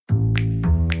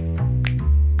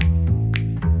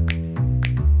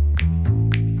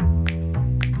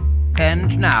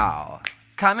And now,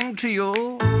 coming to you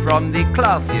from the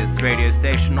classiest radio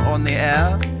station on the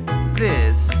air,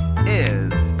 this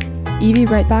is Evie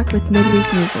right back with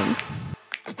Midweek Musings.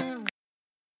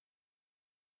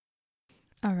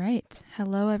 All right.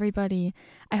 Hello, everybody.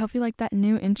 I hope you like that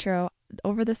new intro.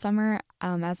 Over the summer,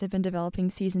 as I've been developing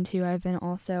season 2, I've been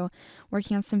also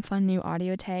working on some fun new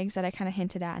audio tags that I kind of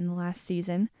hinted at in the last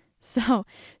season. So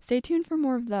stay tuned for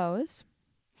more of those.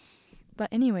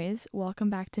 But anyways, welcome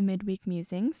back to Midweek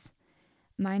Musings.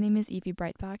 My name is Evie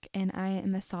Breitbach, and I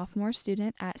am a sophomore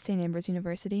student at St. Ambrose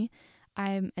University.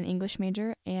 I'm an English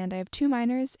major, and I have 2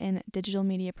 minors in digital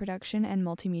media production and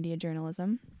multimedia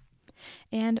journalism.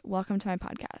 And welcome to my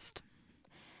podcast.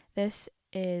 This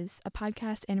is a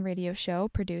podcast and radio show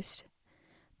produced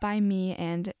by me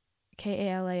and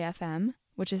KALA-FM,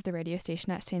 which is the radio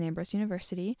station at St. Ambrose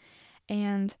University.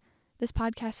 And this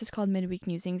podcast is called Midweek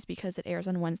Musings because it airs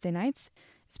on Wednesday nights.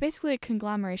 It's basically a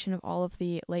conglomeration of all of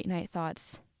the late night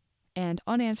thoughts and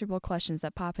unanswerable questions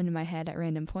that pop into my head at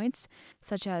random points,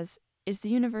 such as, is the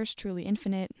universe truly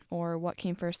infinite? Or what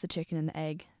came first, the chicken and the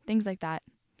egg? Things like that.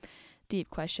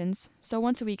 Deep questions. So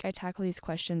once a week I tackle these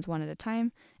questions one at a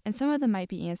time, and some of them might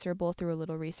be answerable through a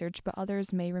little research, but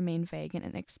others may remain vague and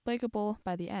inexplicable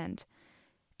by the end.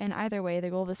 And either way,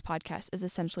 the goal of this podcast is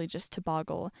essentially just to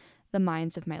boggle the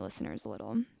minds of my listeners a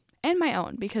little. And my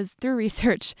own, because through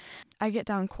research, I get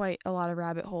down quite a lot of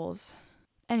rabbit holes.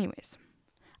 Anyways,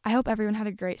 I hope everyone had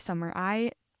a great summer.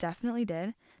 I definitely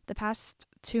did. The past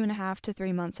 2.5 to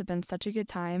 3 months have been such a good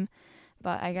time,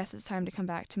 but I guess it's time to come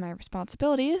back to my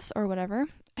responsibilities or whatever.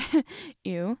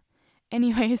 Ew.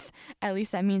 Anyways, at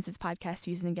least that means it's podcast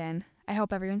season again. I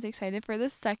hope everyone's excited for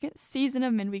the second season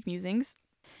of Midweek Musings.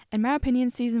 In my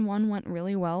opinion, season 1 went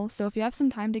really well, so if you have some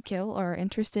time to kill or are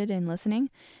interested in listening,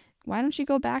 why don't you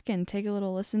go back and take a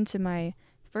little listen to my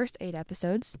first 8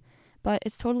 episodes? But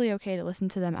it's totally okay to listen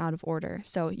to them out of order,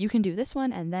 so you can do this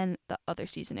one and then the other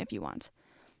season if you want.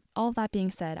 All of that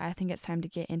being said, I think it's time to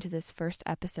get into this first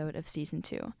episode of Season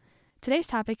 2. Today's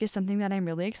topic is something that I'm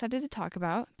really excited to talk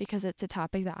about because it's a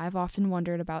topic that I've often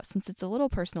wondered about since it's a little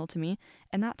personal to me,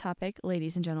 and that topic,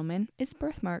 ladies and gentlemen, is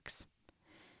birthmarks.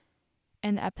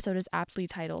 And the episode is aptly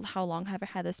titled, How Long Have I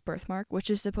Had This Birthmark?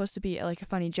 Which is supposed to be like a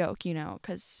funny joke, you know,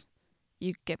 because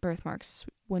you get birthmarks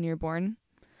when you're born.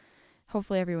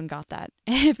 Hopefully everyone got that.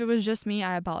 If it was just me,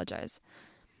 I apologize.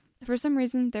 For some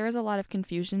reason, there is a lot of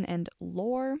confusion and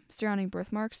lore surrounding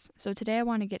birthmarks, so today I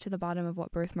want to get to the bottom of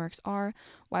what birthmarks are,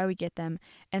 why we get them,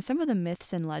 and some of the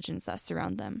myths and legends that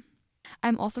surround them.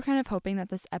 I'm also kind of hoping that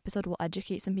this episode will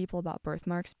educate some people about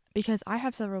birthmarks, because I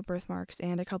have several birthmarks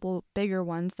and a couple bigger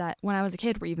ones that when I was a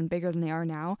kid were even bigger than they are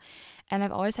now, and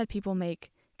I've always had people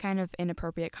make kind of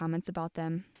inappropriate comments about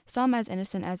them, some as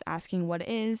innocent as asking what it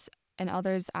is, and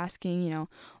others asking,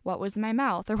 what was in my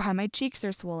mouth or why my cheeks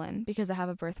are swollen because I have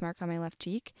a birthmark on my left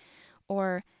cheek,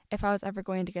 or if I was ever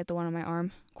going to get the one on my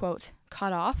arm, quote,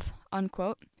 cut off,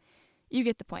 unquote. You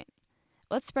get the point.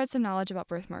 Let's spread some knowledge about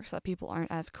birthmarks so that people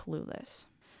aren't as clueless.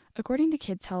 According to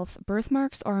Kids Health,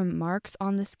 birthmarks are marks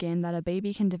on the skin that a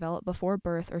baby can develop before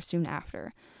birth or soon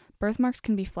after. Birthmarks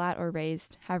can be flat or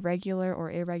raised, have regular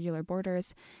or irregular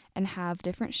borders, and have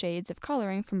different shades of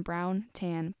coloring from brown,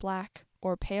 tan, black,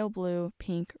 or pale blue,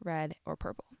 pink, red, or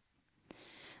purple.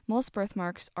 Most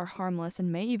birthmarks are harmless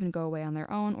and may even go away on their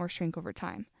own or shrink over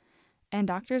time. And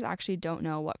doctors actually don't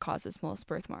know what causes most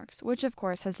birthmarks, which of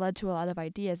course has led to a lot of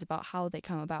ideas about how they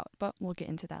come about, but we'll get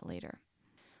into that later.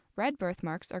 Red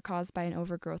birthmarks are caused by an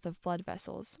overgrowth of blood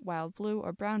vessels, while blue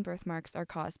or brown birthmarks are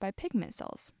caused by pigment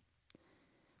cells,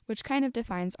 which kind of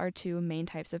defines our 2 main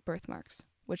types of birthmarks,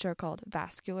 which are called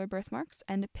vascular birthmarks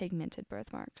and pigmented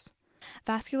birthmarks.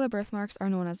 Vascular birthmarks are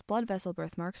known as blood vessel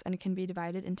birthmarks and can be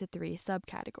divided into 3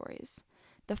 subcategories.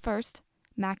 The first,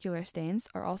 macular stains,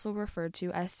 are also referred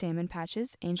to as salmon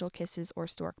patches, angel kisses, or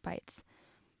stork bites.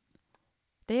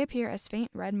 They appear as faint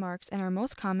red marks and are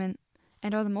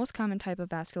the most common type of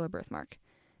vascular birthmark.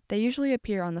 They usually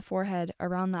appear on the forehead,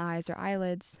 around the eyes or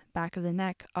eyelids, back of the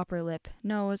neck, upper lip,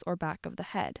 nose, or back of the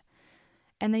head.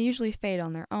 And they usually fade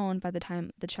on their own by the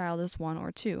time the child is 1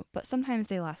 or 2, but sometimes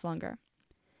they last longer.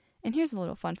 And here's a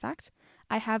little fun fact.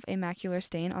 I have a macular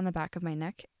stain on the back of my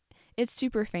neck. It's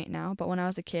super faint now, but when I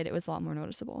was a kid, it was a lot more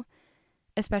noticeable,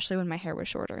 especially when my hair was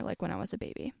shorter, like when I was a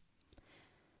baby.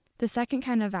 The second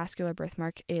kind of vascular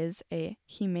birthmark is a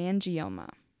hemangioma,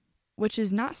 which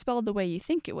is not spelled the way you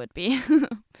think it would be,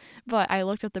 but I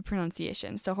looked up the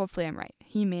pronunciation, so hopefully I'm right.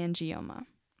 Hemangioma.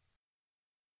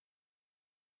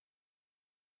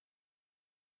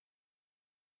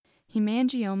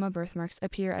 Hemangioma birthmarks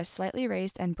appear as slightly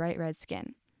raised and bright red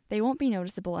skin. They won't be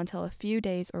noticeable until a few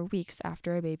days or weeks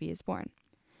after a baby is born.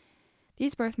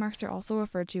 These birthmarks are also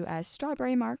referred to as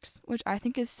strawberry marks, which I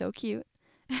think is so cute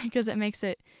because it makes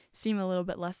it seem a little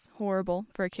bit less horrible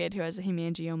for a kid who has a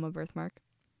hemangioma birthmark.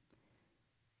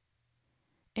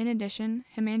 In addition,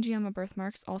 hemangioma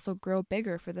birthmarks also grow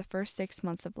bigger for the first 6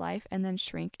 months of life and then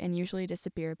shrink and usually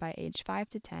disappear by age 5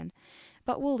 to 10,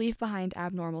 but will leave behind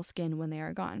abnormal skin when they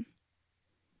are gone.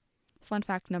 Fun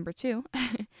fact number 2,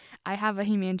 I have a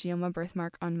hemangioma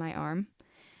birthmark on my arm.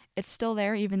 It's still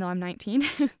there even though I'm 19.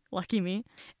 Lucky me.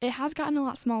 It has gotten a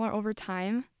lot smaller over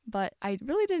time, but I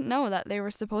really didn't know that they were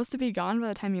supposed to be gone by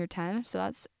the time you're 10, so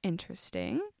that's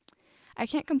interesting. I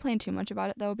can't complain too much about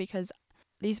it though, because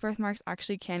these birthmarks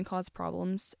actually can cause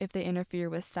problems if they interfere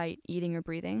with sight, eating, or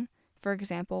breathing. For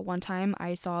example, one time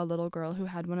I saw a little girl who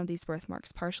had one of these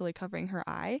birthmarks partially covering her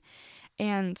eye,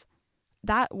 and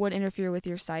that would interfere with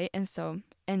your sight, and so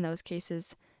in those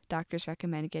cases, doctors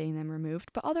recommend getting them removed,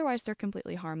 but otherwise they're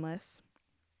completely harmless.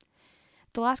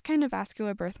 The last kind of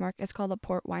vascular birthmark is called a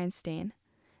port wine stain.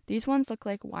 These ones look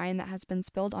like wine that has been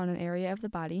spilled on an area of the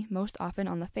body, most often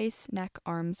on the face, neck,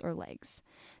 arms, or legs.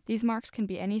 These marks can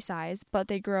be any size, but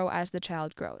they grow as the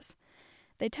child grows.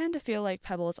 They tend to feel like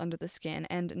pebbles under the skin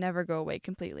and never go away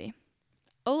completely.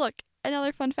 Oh look,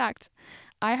 another fun fact.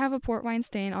 I have a port wine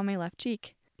stain on my left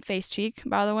cheek. Face cheek,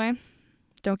 by the way.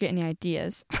 Don't get any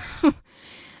ideas.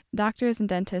 Doctors and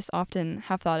dentists often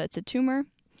have thought it's a tumor,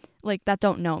 that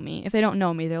don't know me. If they don't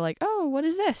know me, they're like, oh, what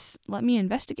is this? Let me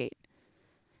investigate.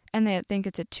 And they think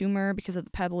it's a tumor because of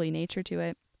the pebbly nature to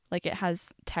it. Like it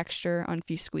has texture on if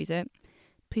you squeeze it.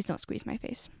 Please don't squeeze my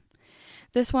face.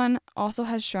 This one also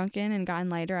has shrunken and gotten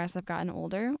lighter as I've gotten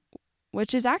older,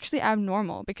 which is actually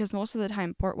abnormal because most of the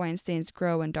time port wine stains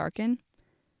grow and darken.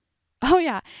 Oh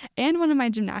yeah, and one of my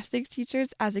gymnastics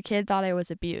teachers as a kid thought I was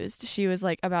abused. She was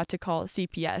about to call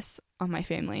CPS on my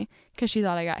family because she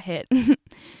thought I got hit.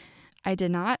 I did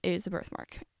not. It was a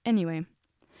birthmark. Anyway.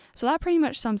 So that pretty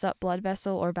much sums up blood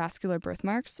vessel or vascular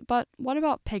birthmarks, but what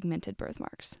about pigmented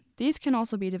birthmarks? These can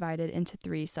also be divided into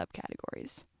 3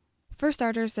 subcategories. For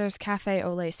starters, there's café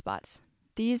au lait spots.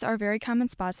 These are very common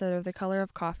spots that are the color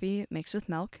of coffee mixed with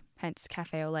milk, hence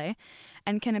café au lait,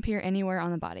 and can appear anywhere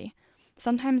on the body.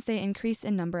 Sometimes they increase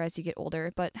in number as you get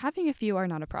older, but having a few are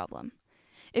not a problem.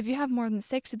 If you have more than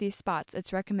 6 of these spots,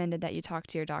 it's recommended that you talk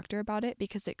to your doctor about it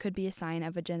because it could be a sign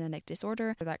of a genetic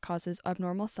disorder that causes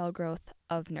abnormal cell growth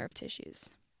of nerve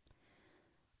tissues.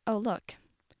 Oh, look.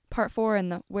 Part 4 in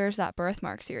the Where's That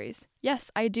Birthmark series. Yes,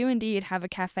 I do indeed have a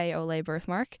café au lait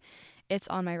birthmark. It's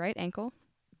on my right ankle,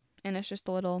 and it's just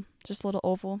a little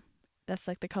oval. That's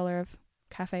the color of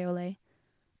café au lait.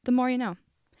 The more you know.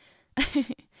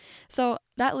 So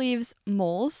that leaves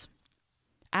moles.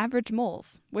 Average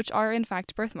moles, which are in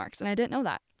fact birthmarks, and I didn't know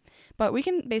that. But we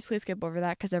can basically skip over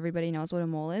that because everybody knows what a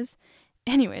mole is.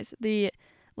 Anyways, the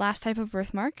last type of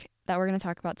birthmark that we're going to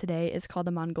talk about today is called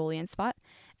a Mongolian spot,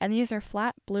 and these are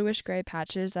flat bluish-gray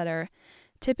patches that are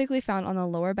typically found on the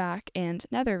lower back and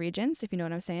nether regions, if you know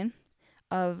what I'm saying,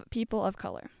 of people of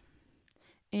color.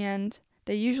 And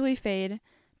they usually fade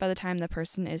by the time the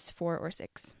person is 4 or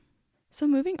 6. So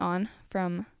moving on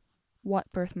from what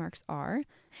birthmarks are.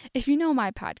 If you know my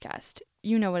podcast,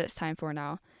 you know what it's time for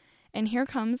now. And here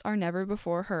comes our never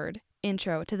before heard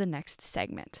intro to the next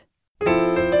segment.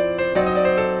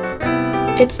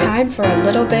 It's time for a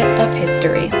little bit of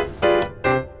history.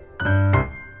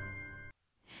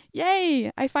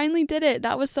 Yay! I finally did it.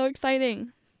 That was so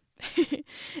exciting.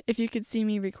 If you could see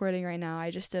me recording right now, I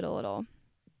just did a little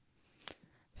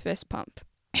fist pump.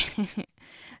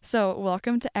 So,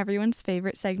 welcome to everyone's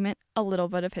favorite segment, A Little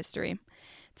Bit of History.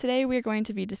 Today we are going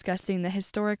to be discussing the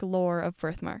historic lore of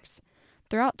birthmarks.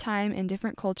 Throughout time, in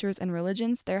different cultures and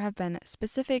religions, there have been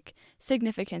specific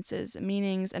significances,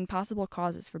 meanings, and possible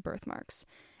causes for birthmarks.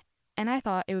 And I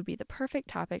thought it would be the perfect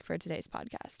topic for today's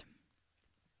podcast.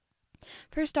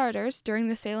 For starters, during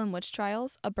the Salem witch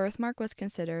trials, a birthmark was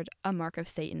considered a mark of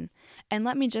Satan. And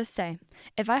let me just say,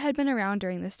 if I had been around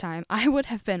during this time, I would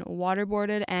have been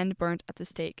waterboarded and burnt at the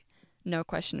stake. No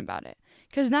question about it.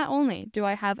 Because not only do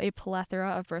I have a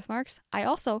plethora of birthmarks, I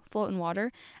also float in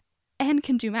water and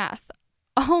can do math.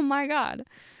 Oh my god.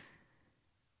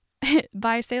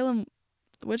 By Salem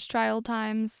witch trial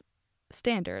times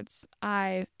standards,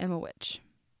 I am a witch.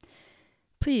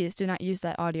 Please do not use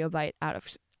that audio bite out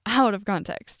of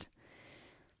context.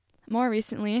 More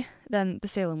recently than the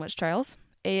Salem witch trials,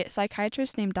 a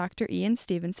psychiatrist named Dr. Ian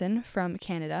Stevenson from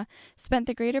Canada spent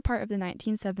the greater part of the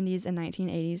 1970s and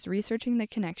 1980s researching the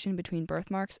connection between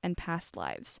birthmarks and past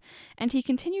lives, and he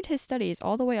continued his studies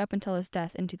all the way up until his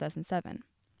death in 2007.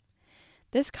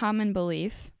 This common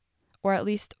belief, or at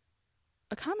least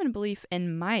a common belief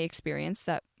in my experience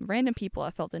that random people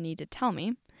have felt the need to tell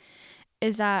me,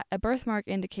 is that a birthmark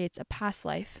indicates a past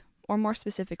life, or more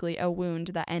specifically, a wound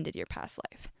that ended your past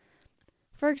life.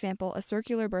 For example, a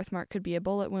circular birthmark could be a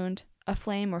bullet wound, a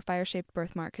flame or fire-shaped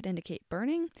birthmark could indicate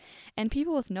burning, and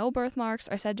people with no birthmarks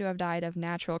are said to have died of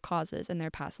natural causes in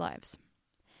their past lives.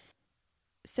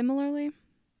 Similarly,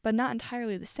 but not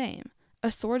entirely the same, a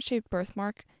sword-shaped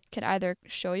birthmark could either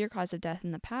show your cause of death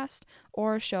in the past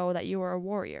or show that you were a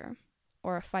warrior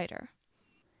or a fighter.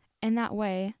 In that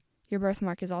way, your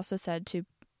birthmark is also said to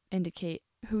indicate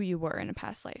who you were in a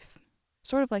past life,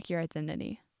 sort of like your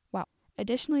identity. Wow.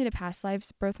 Additionally to past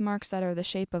lives, birthmarks that are the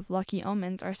shape of lucky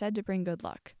omens are said to bring good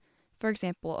luck. For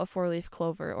example, a 4-leaf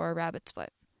clover or a rabbit's foot.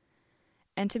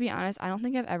 And to be honest, I don't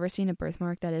think I've ever seen a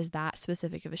birthmark that is that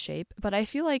specific of a shape, but I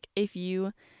feel like if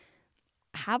you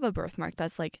have a birthmark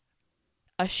that's like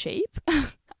a shape,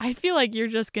 I feel like you're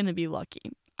just going to be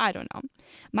lucky. I don't know.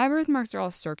 My birthmarks are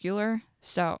all circular,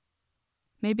 so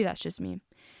maybe that's just me.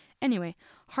 Anyway,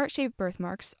 heart-shaped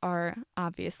birthmarks are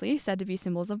obviously said to be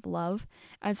symbols of love,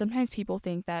 and sometimes people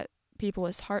think that people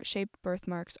with heart-shaped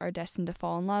birthmarks are destined to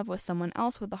fall in love with someone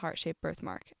else with a heart-shaped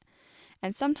birthmark.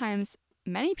 And sometimes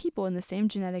many people in the same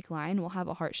genetic line will have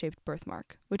a heart-shaped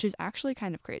birthmark, which is actually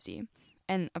kind of crazy.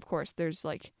 And of course, there's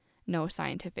like no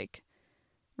scientific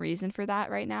reason for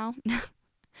that right now.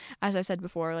 As I said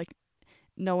before, like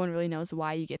no one really knows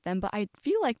why you get them, but I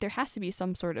feel like there has to be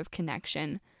some sort of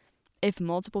connection if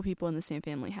multiple people in the same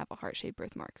family have a heart-shaped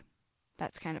birthmark.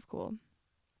 That's kind of cool.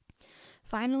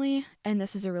 Finally, and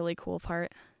this is a really cool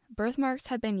part, birthmarks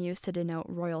have been used to denote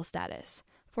royal status.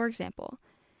 For example,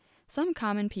 some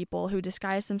common people who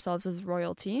disguise themselves as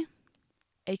royalty,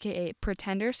 aka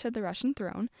pretenders to the Russian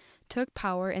throne, took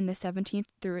power in the 17th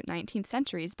through 19th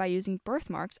centuries by using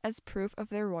birthmarks as proof of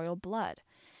their royal blood.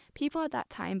 People at that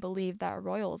time believed that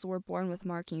royals were born with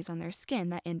markings on their skin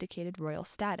that indicated royal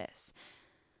status.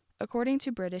 According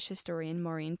to British historian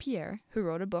Maureen Pierre, who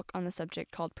wrote a book on the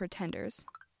subject called Pretenders,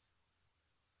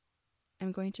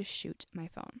 I'm going to shoot my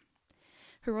phone.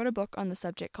 Who wrote a book on the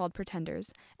subject called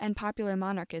Pretenders and Popular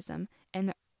Monarchism in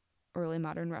the early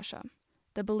modern Russia.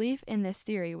 The belief in this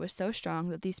theory was so strong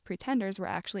that these pretenders were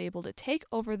actually able to take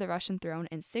over the Russian throne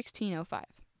in 1605.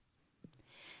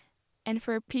 And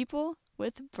for people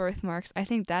with birthmarks, I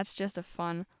think that's just a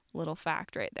fun little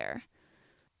fact right there.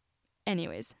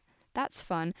 Anyways, that's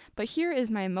fun, but here is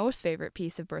my most favorite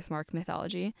piece of birthmark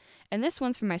mythology, and this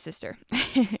one's from my sister.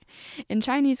 In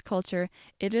Chinese culture,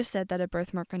 it is said that a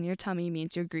birthmark on your tummy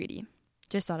means you're greedy.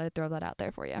 Just thought I'd throw that out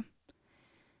there for you.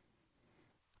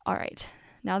 Alright,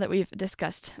 now that we've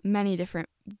discussed many different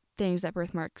things that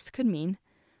birthmarks could mean,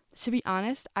 to be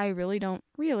honest, I really don't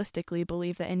realistically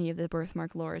believe that any of the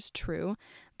birthmark lore is true,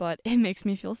 but it makes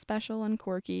me feel special and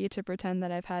quirky to pretend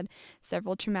that I've had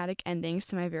several traumatic endings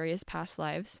to my various past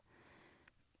lives.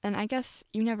 And I guess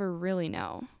you never really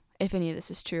know if any of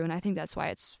this is true, and I think that's why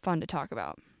it's fun to talk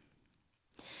about.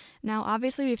 Now,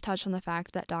 obviously, we've touched on the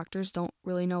fact that doctors don't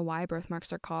really know why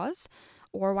birthmarks are caused,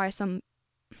 or why some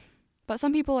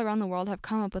people around the world have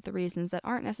come up with the reasons that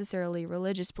aren't necessarily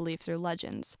religious beliefs or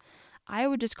legends. I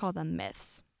would just call them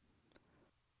myths.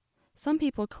 Some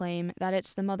people claim that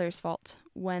it's the mother's fault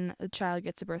when the child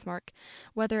gets a birthmark,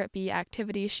 whether it be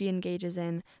activities she engages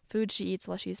in, food she eats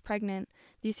while she's pregnant.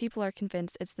 These people are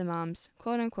convinced it's the mom's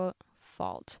quote-unquote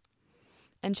fault.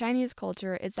 In Chinese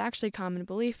culture, it's actually common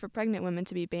belief for pregnant women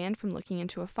to be banned from looking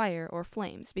into a fire or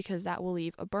flames because that will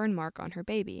leave a burn mark on her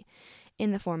baby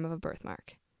in the form of a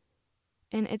birthmark.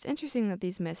 And it's interesting that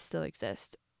these myths still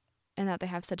exist and that they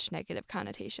have such negative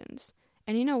connotations.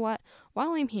 And you know what?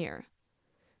 While I'm here,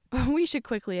 we should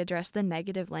quickly address the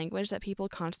negative language that people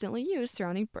constantly use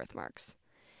surrounding birthmarks.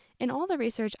 In all the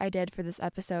research I did for this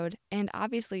episode, and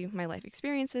obviously my life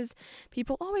experiences,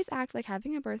 people always act like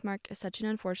having a birthmark is such an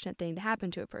unfortunate thing to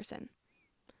happen to a person.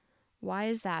 Why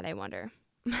is that, I wonder?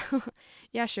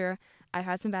 Yeah, sure, I've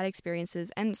had some bad experiences,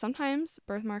 and sometimes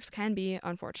birthmarks can be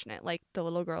unfortunate, like the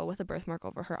little girl with a birthmark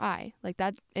over her eye. Like,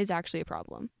 that is actually a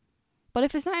problem. But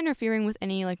if it's not interfering with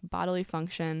any, bodily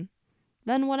function,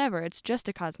 then whatever, it's just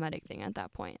a cosmetic thing at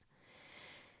that point.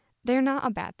 They're not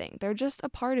a bad thing. They're just a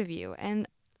part of you. And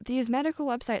these medical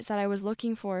websites that I was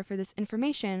looking for this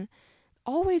information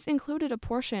always included a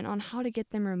portion on how to get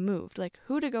them removed, like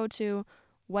who to go to,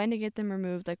 when to get them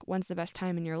removed, like when's the best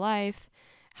time in your life,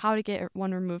 how to get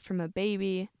one removed from a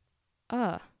baby.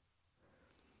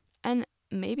 And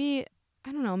maybe,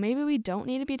 I don't know, maybe we don't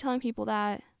need to be telling people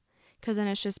that, because then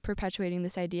it's just perpetuating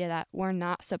this idea that we're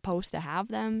not supposed to have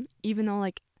them, even though,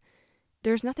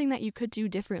 there's nothing that you could do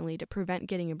differently to prevent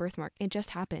getting a birthmark. It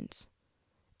just happens.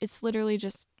 It's literally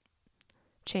just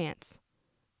chance.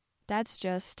 That's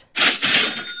just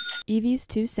Evie's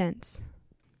 2 cents.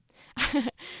 I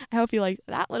hope you liked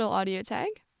that little audio tag.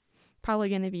 Probably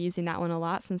going to be using that one a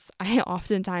lot since I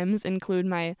oftentimes include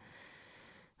my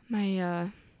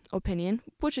opinion,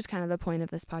 which is kind of the point of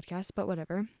this podcast, but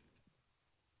whatever.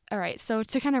 All right, so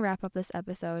to kind of wrap up this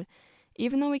episode,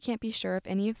 even though we can't be sure if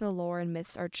any of the lore and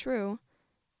myths are true,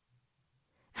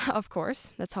 of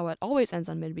course, that's how it always ends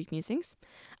on Midweek Musings,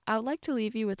 I would like to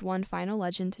leave you with one final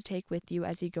legend to take with you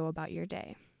as you go about your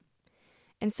day.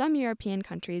 In some European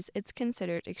countries, it's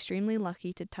considered extremely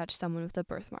lucky to touch someone with a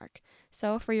birthmark.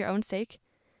 So, for your own sake,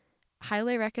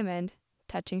 highly recommend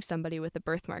touching somebody with a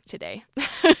birthmark today.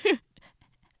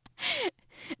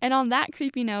 And on that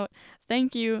creepy note,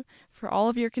 thank you for all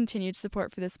of your continued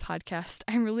support for this podcast.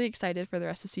 I'm really excited for the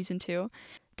rest of season 2.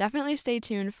 Definitely stay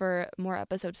tuned for more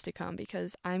episodes to come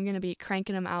because I'm going to be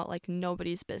cranking them out like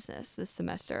nobody's business this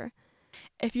semester.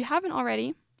 If you haven't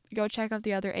already, go check out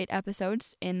the other 8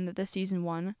 episodes in the season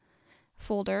 1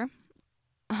 folder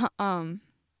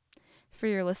for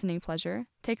your listening pleasure.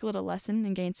 Take a little lesson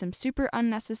and gain some super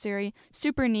unnecessary,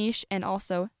 super niche, and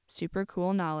also super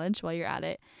cool knowledge while you're at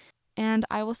it. And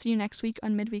I will see you next week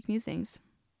on Midweek Musings.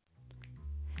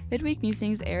 Midweek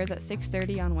Musings airs at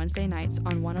 6:30 on Wednesday nights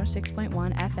on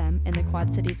 106.1 FM in the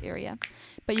Quad Cities area.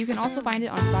 But you can also find it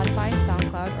on Spotify,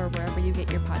 SoundCloud, or wherever you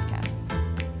get your podcasts.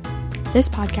 This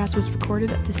podcast was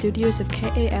recorded at the studios of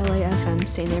KALA-FM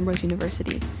St. Ambrose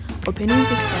University. Opinions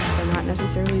expressed are not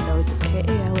necessarily those of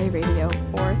KALA Radio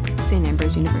or St.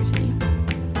 Ambrose University.